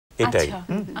এটাই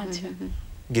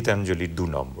গীতাঞ্জলি 2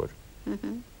 নম্বর।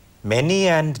 Many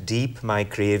and deep my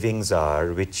cravings are,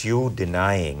 which you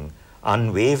denying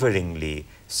unwaveringly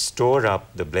store up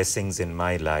the blessings in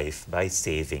my life by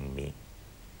saving me.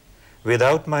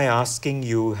 Without my asking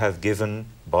you have given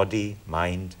body,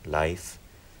 mind, life,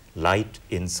 light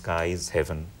in skies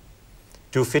heaven.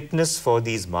 To fitness for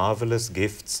these marvelous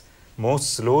gifts, most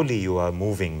slowly you are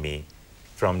moving me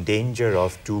from danger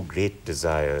of too great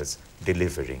desires,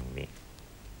 delivering me.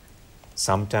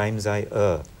 Sometimes I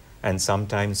err and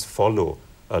sometimes follow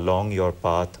along your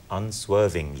path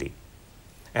unswervingly,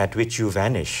 at which you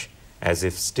vanish as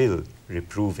if still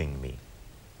reproving me.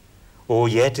 Oh,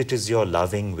 yet it is your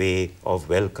loving way of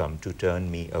welcome to turn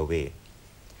me away.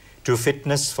 To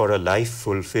fitness for a life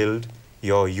fulfilled,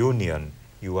 your union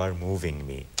you are moving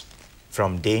me,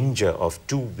 from danger of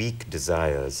too weak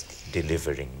desires,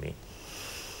 delivering me.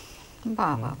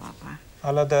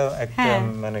 আলাদা একটা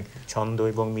মানে ছন্দ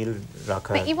এবং মিল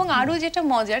রাখা। এবং আরো যেটা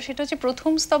মজার সেটা হচ্ছে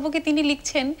প্রথম স্তবকে তিনি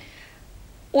লিখছেন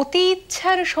অতি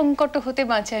ইচ্ছার সংকট হতে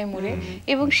বাঁচায় মোরে,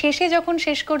 এবং শেষে যখন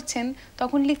শেষ করছেন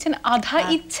তখন লিখছেন আধা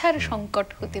ইচ্ছার সংকট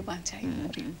হতে বাঁচায়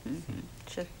মোরে।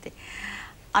 সত্যি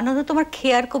আনন্দ, তোমার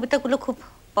খেয়ার কবিতাগুলো খুব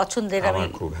পছন্দের। আমার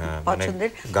খুব পছন্দের।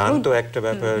 গান তো একটা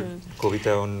ব্যাপার,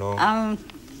 কবিতা অন্য।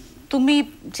 তুমি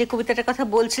যে কবিতাটার কথা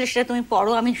বলছিলে সেটা তুমি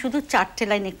পড়ো, আমি শুধু 4টে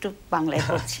লাইন একটু বাংলায়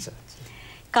পড়ছি।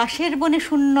 কাশের বনে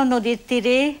শূন্য নদীর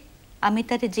তীরে আমি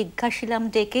তারে জিজ্ঞাসিলাম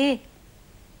ডেকে,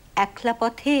 একলা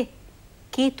পথে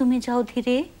কে তুমি যাও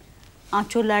ধীরে,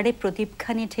 আঁচলারে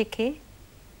প্রদীপখানি ঠেকে,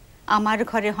 আমার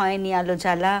ঘরে হয়নি আলো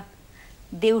জ্বালা,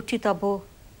 দেউটি তব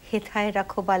হেথায়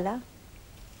রাখো বালা।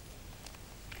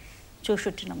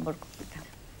 64 নম্বর কবিতা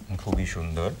খুবই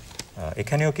সুন্দর।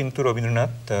 এখানেও কিন্তু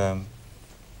রবীন্দ্রনাথ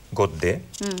গদ্যে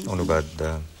অনুবাদ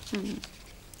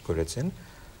করেছেন।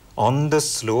 On the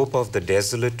slope of the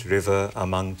desolate river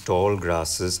among tall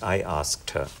grasses I asked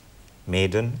her,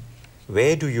 Maiden,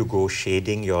 where do you go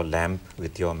shading your lamp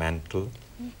with your mantle?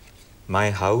 My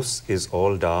house is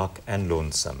all dark and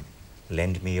lonesome.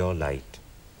 Lend me your light.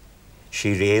 She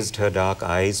raised her dark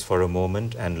eyes for a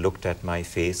moment and looked at my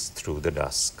face through the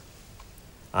dusk.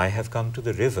 I have come to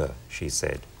the river, she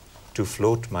said, to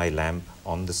float my lamp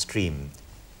on the stream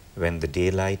when the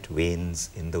daylight wanes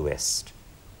in the west.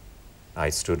 I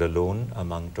stood alone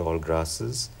among tall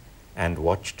grasses and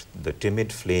watched the timid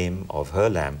flame of her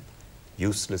lamp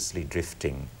uselessly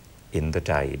drifting in the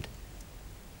tide.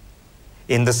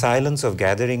 In the silence of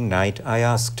gathering night, I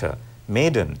asked her,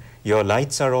 Maiden, your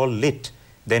lights are all lit,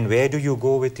 then where do you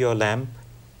go with your lamp?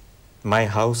 My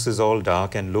house is all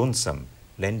dark and lonesome,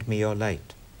 lend me your light.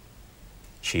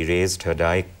 She raised her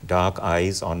dark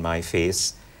eyes on my face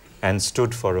and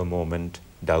stood for a moment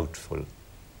doubtful.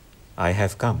 I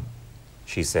have come,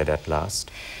 she said at last,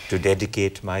 to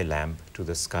dedicate my lamp to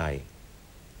the sky.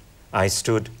 I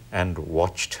stood and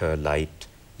watched her light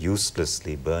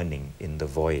uselessly burning in the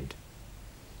void.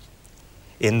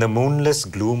 In the moonless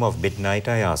gloom of midnight,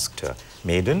 I asked her,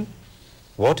 Maiden,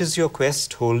 what is your quest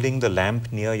holding the lamp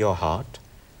near your heart?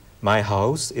 My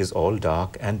house is all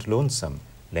dark and lonesome.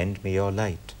 Lend me your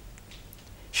light.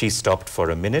 She stopped for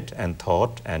a minute and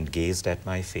thought and gazed at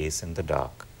my face in the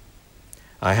dark.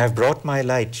 I have brought my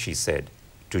light, she said,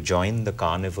 to join the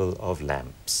carnival of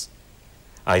lamps.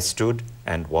 I stood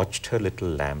and watched her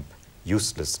little lamp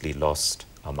uselessly lost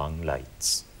among lights.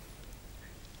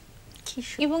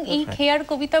 এবং এই খেয়ার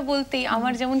কবিতা বলতেই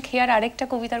আমার যেমন খেয়ার আরেকটা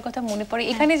কবিতার কথা মনে পড়ে।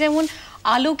 এখানে যেমন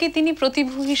আলোকে তিনি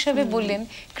প্রতিভু হিসেবে বললেন,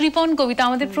 কৃপণ কবিতা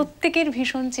আমাদের প্রত্যেকের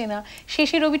ভীষণ চেনা।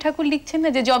 শেষে রবি ঠাকুর লিখছেন না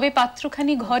যে যবে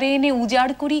পাত্রখানি ঘরে এনে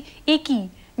উজাড় করি, এ কি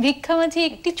ভিক্ষা মাঝে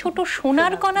একটি ছোট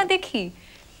সোনার কণা দেখি,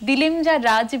 দিলেম যা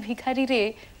রাজ ভিখারি রে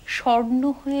স্বর্ণ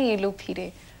হয়ে এলো ফিরে,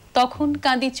 তখন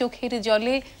কাঁদি চোখের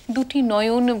জলে দুটি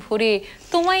নয়ন ভরে,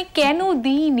 তোমায় কেন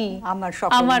দিইনি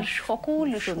আমার সকল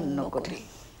শূন্য করে।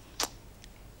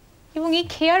 এবং এই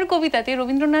খেয়ার কবিতাতে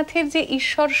রবীন্দ্রনাথের যে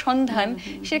ঈশ্বর সন্ধান,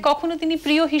 সে কখনো তিনি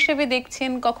প্রিয় হিসেবে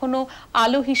দেখছেন, কখনো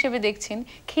আলো হিসেবে দেখছেন।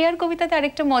 খেয়ার কবিতাতে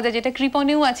আরেকটা মজা, যেটা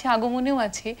কৃপণেও আছে আগমনেও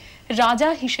আছে, রাজা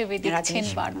হিসেবে দেখছেন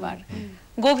বারবার।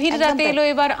 গভীর রাতে এলো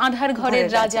এবার আধার ঘরের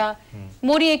রাজা,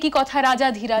 মরি একই কথা রাজা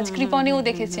ধীরাজ, কৃপণেও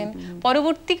দেখেছেন।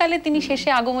 পরবর্তীকালে তিনি শেষে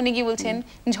আগমনে গিয়ে বলছেন,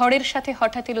 ঝড়ের সাথে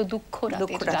হঠাৎ এলো দুঃখ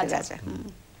রাতের রাজা।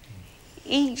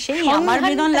 এই সেই আমার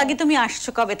মিলন লাগে তুমি আসছো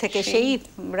কবে থেকে, সেই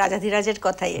রাজাধিরাজের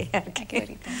কথাই।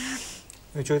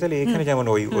 চৈতালি, এখানে যেমন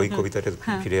ওই কবিতাটা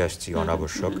ফিরে আসছি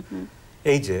অনাবশ্যক,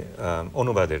 এই যে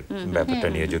অনুবাদের ব্যাপারটা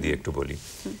নিয়ে যদি একটু বলি।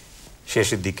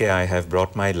 শেষের দিকে I have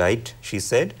brought my light, she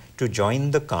said, to join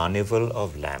the carnival of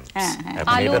lamps।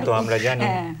 এটা তো আমরা জানি।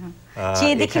 যে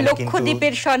দেখি লক্ষ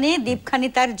দ্বীপের সনে দ্বীপখানি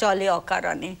তার জলে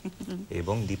অকারণে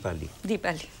এবং দীপালি।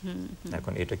 দীপালি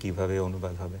এখন এটা কিভাবে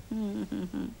অনুবাদ হবে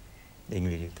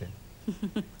ইংরেজিতে?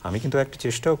 আমি কিন্তু একটা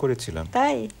চেষ্টাও করেছিলাম।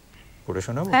 তাই পড়ে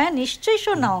শোনাবো? হ্যাঁ নিশ্চয়ই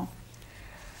শোনাও।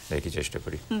 দেখি চেষ্টা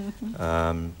করি।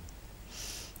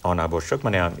 অনাবশ্যক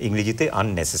মানে ইংরেজিতে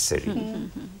unnecessary.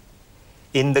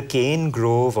 In the cane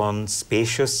grove on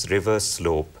spacious river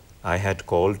slope, I had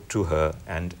called to her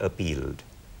and appealed.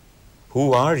 Who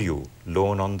are you,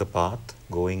 lone on the path,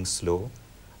 going slow,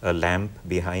 a lamp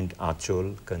behind Achol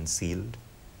concealed?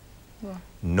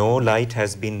 No light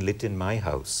has been lit in my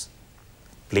house.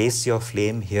 Place your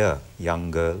flame here, young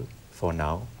girl, for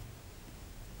now.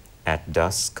 At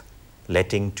dusk,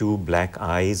 letting two black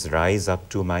eyes rise up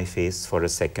to my face for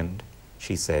a second,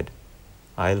 she said,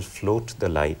 I'll float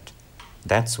the light.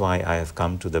 That's why I have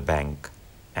come to the bank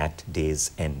at day's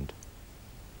end.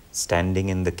 Standing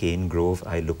in the cane grove,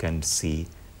 I look and see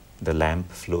the lamp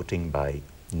floating by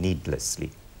needlessly.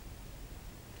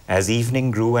 As evening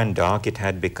grew and dark it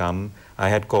had become, I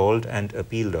had called and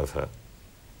appealed of her.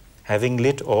 Having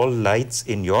lit all lights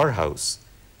in your house,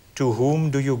 to whom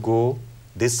do you go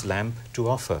this lamp to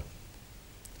offer?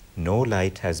 No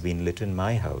light has been lit in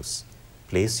my house.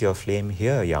 Place your flame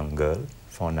here, young girl,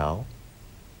 for now.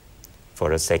 For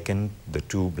a second, the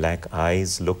two black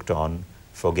eyes looked on,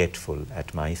 forgetful at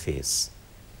my face.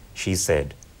 She said,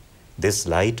 this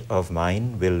light of mine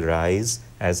will rise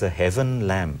as a heaven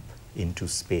lamp into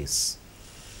space.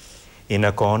 In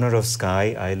a corner of sky,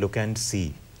 I look and see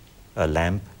a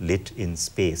lamp lit in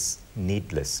space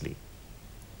needlessly.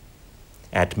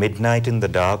 At midnight in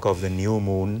the dark of the new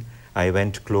moon, I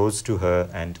went close to her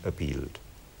and appealed.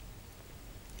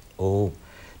 Oh,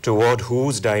 toward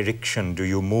whose direction do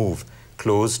you move,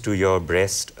 close to your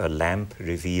breast a lamp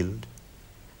revealed?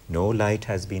 No light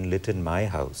has been lit in my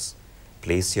house.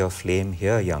 Place your flame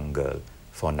here, young girl,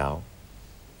 for now.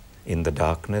 In the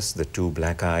darkness, the two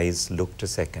black eyes looked a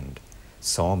second,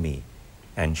 saw me,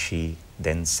 and she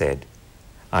then said,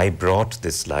 I brought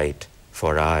this light,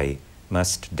 for I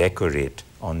must decorate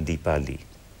on Deepali.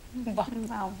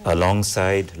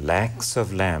 Alongside lakhs of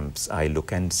lamps, I look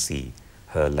and see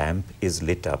her lamp is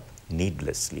lit up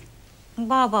needlessly.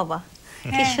 বাহ বাহ বাহ,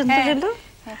 কি সুন্দর হলো।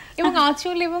 এবং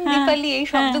আঁচল এবং দীপালি এই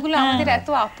শব্দগুলো আমাদের এত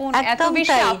আপন, এত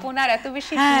বেশি আপন আর এত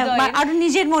বেশি হৃদয়, আর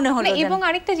নিজের মনে হলো। এবং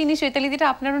আরেকটা জিনিস চৈতালি, যেটা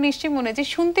আপনারও নিশ্চয়ই মনে হয়েছে,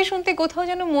 শুনতে শুনতে কোথাও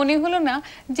যেন মনে হলো না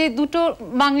যে দুটো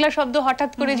বাংলা শব্দ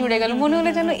হঠাৎ করে জুড়ে গেল, মনে হলো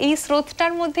যেন এই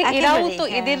স্রোতটার মধ্যে এরাও তো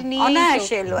এদের নিয়ে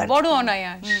বড়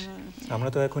অনায়াস। আমরা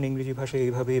তো এখন ইংরেজি ভাষা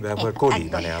এইভাবেই ব্যবহার করি,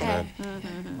 মানে আমরা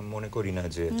মনে করি না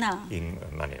যে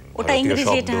মানে ভারতীয়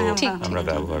শব্দ আমরা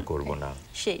ব্যবহার করব না।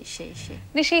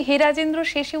 সেই হেরাজেন্দ্র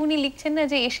শেষে উনি লিখছেন না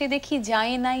যে এসে দেখি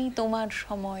যায় নাই তোমার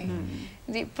সময়,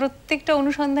 যে প্রত্যেকটা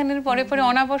অনুসন্ধানের পরে পরে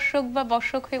অনাবশ্যক বা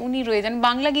বশ্যক হয়ে উনি রয়ে যান।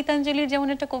 বাংলা গীতাঞ্জলির যেমন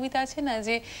একটা কবিতা আছে না,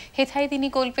 যে হেথায় তিনি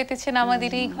কোল পেতেছেন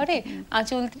আমাদের এই ঘরে,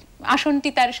 আঁচল আসনটি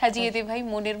তার সাজিয়ে দে ভাই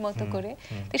মনের মতো করে।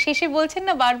 তো শেষে বলছেন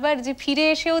না বারবার যে ফিরে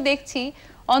এসেও দেখছি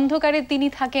অন্ধকারে তিনি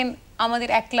থাকেন আমাদের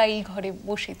একলা এই ঘরে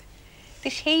বসে। তো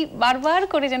সেই বারবার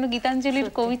করে যেন গীতাঞ্জলির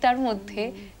কবিতার মধ্যে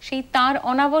সেই তার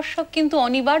অনাবশ্যক কিন্তু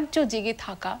অনিবার্য জেগে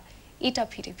থাকা, এটা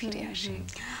ফিরে ফিরে আসে।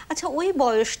 আচ্ছা, ওই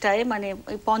বয়সটায় মানে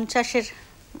ওই 50-এর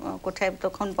কোথায়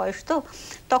তখন বয়স, তো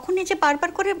তখন এই যে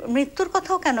বারবার করে মৃত্যুর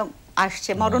কথাও কেন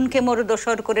আসছে? মরণকে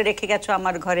মরদোসর করে রেখে গেছো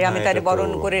আমার ঘরে, আমি তারে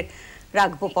বরণ করে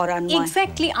রাখবো পরাণ।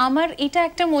 এক্স্যাক্টলি, আমার এটা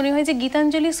একটা মনে হয় যে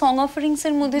গীতাঞ্জলি সং অফারিংস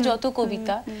এর মধ্যে যত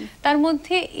কবিতা, তার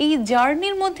মধ্যে এই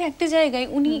জার্নির মধ্যে একটা জায়গায়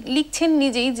উনি লিখছেন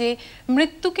নিজেই যে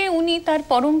মৃত্যুকে উনি তার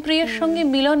পরম প্রিয়ের সঙ্গে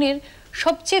মিলনের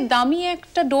সবচেয়ে দামি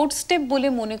একটা ডোর স্টেপ বলে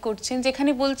মনে করছেন,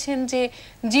 যেখানে বলছেন যে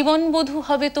জীবনবধূ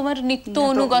হবে তোমার নিত্য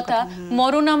অনুগতা,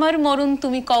 মরণ আমার মরণ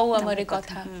তুমি কও আমারে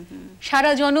কথা,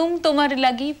 সারা জনম তোমার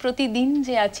লাগি প্রতিদিন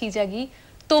যে আছি জাগি,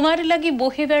 তোমার লাগি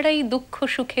বহে বেড়াই দুঃখ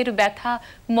সুখের ব্যথা,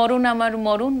 মরণ আমার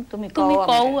মরণ তুমি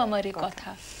কও আমারে কথা।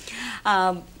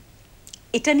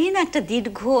 এটা নিয়ে না একটা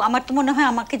দীর্ঘ, আমার তো মনে হয়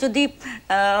আমাকে যদি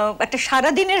একটা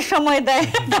সারাদিনের সময় দেয়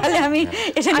তাহলে আমি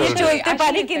এটা নিয়ে চলতে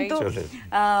পারি, কিন্তু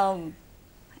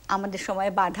আমাদের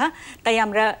সময় বাধা, তাই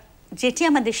আমরা যেটি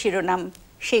আমাদের শিরোনাম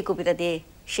সেই কবিতা দিয়ে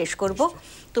শেষ করব।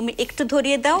 তুমি একটু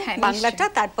ধরিয়ে দাও বাংলাটা,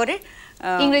 তারপরে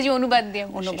ইংরেজি অনুবাদ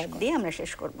দিয়ে আমরা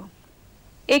শেষ করব।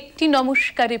 একটি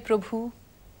নমস্কারে প্রভু,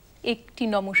 একটি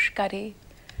নমস্কারে,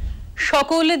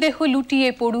 সকল দেহ লুটিয়ে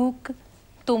পড়ুক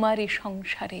তোমারে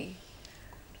সংসারে,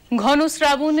 ঘন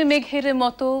শ্রাবণ মেঘের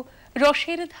মতো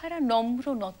রসের ধারা নম্র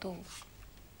নত,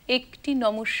 একটি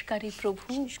নমস্কারে প্রভু,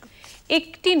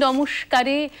 একটি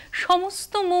নমস্কারে,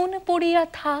 সমস্ত মন পড়িয়া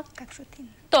থাক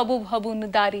তব ভবন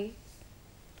দ্বারে,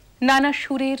 নানা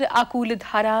সুরের আকুল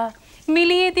ধারা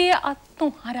মিলিয়ে দিয়ে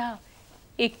আত্মহারা,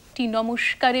 একটি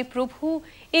নমস্কারে প্রভু,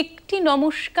 একটি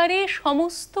নমস্কারে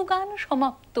সমস্ত গান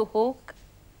সমাপ্ত হোক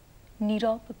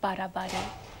নীরব পারাবারে।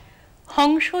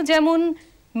 হংস যেমন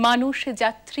মানুষ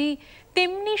যাত্রী,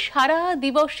 তেমনি সারা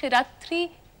দিবস রাত্রি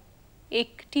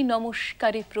একটি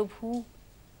নমস্কারে প্রভু,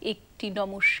 একটি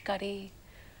নমস্কারে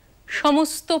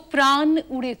সমস্ত প্রাণ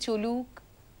উড়ে চলুক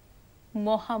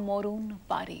মহামরণ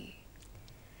পারে।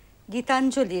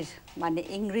 গীতাঞ্জলির মানে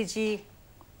ইংরেজি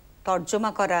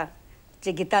তর্জমা করা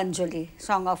যে গীতাঞ্জলি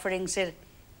সং অফারিংসের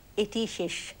এটি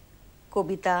শেষ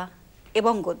কবিতা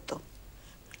এবং গদ্য।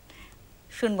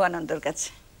 শুনবো আনন্দর কাছে।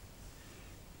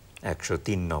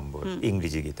 103 নম্বর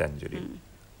ইংরেজি Gitanjali.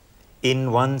 In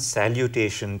one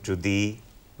salutation to thee,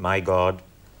 my God,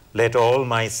 let all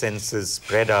my senses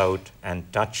spread out and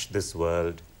touch this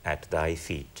world at thy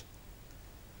feet.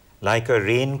 Like a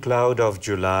rain cloud of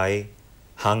July,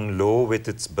 hung low with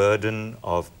its burden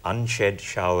of unshed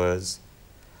showers,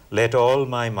 let all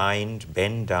my mind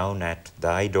bend down at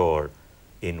thy door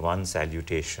in one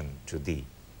salutation to thee.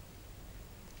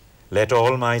 Let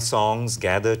all my songs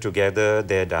gather together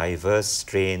their diverse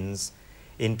strains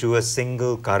into a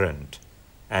single current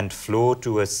and flow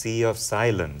to a sea of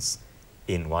silence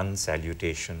in one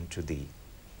salutation to thee.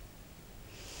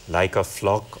 Like a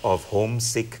flock of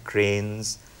homesick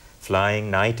cranes flying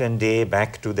night and day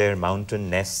back to their mountain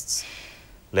nests,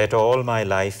 let all my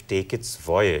life take its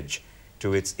voyage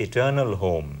to its eternal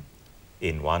home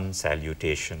in one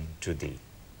salutation to thee.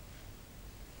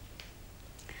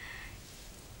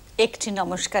 একটি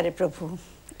নমস্কারে প্রভু,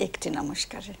 একটি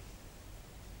নমস্কারে।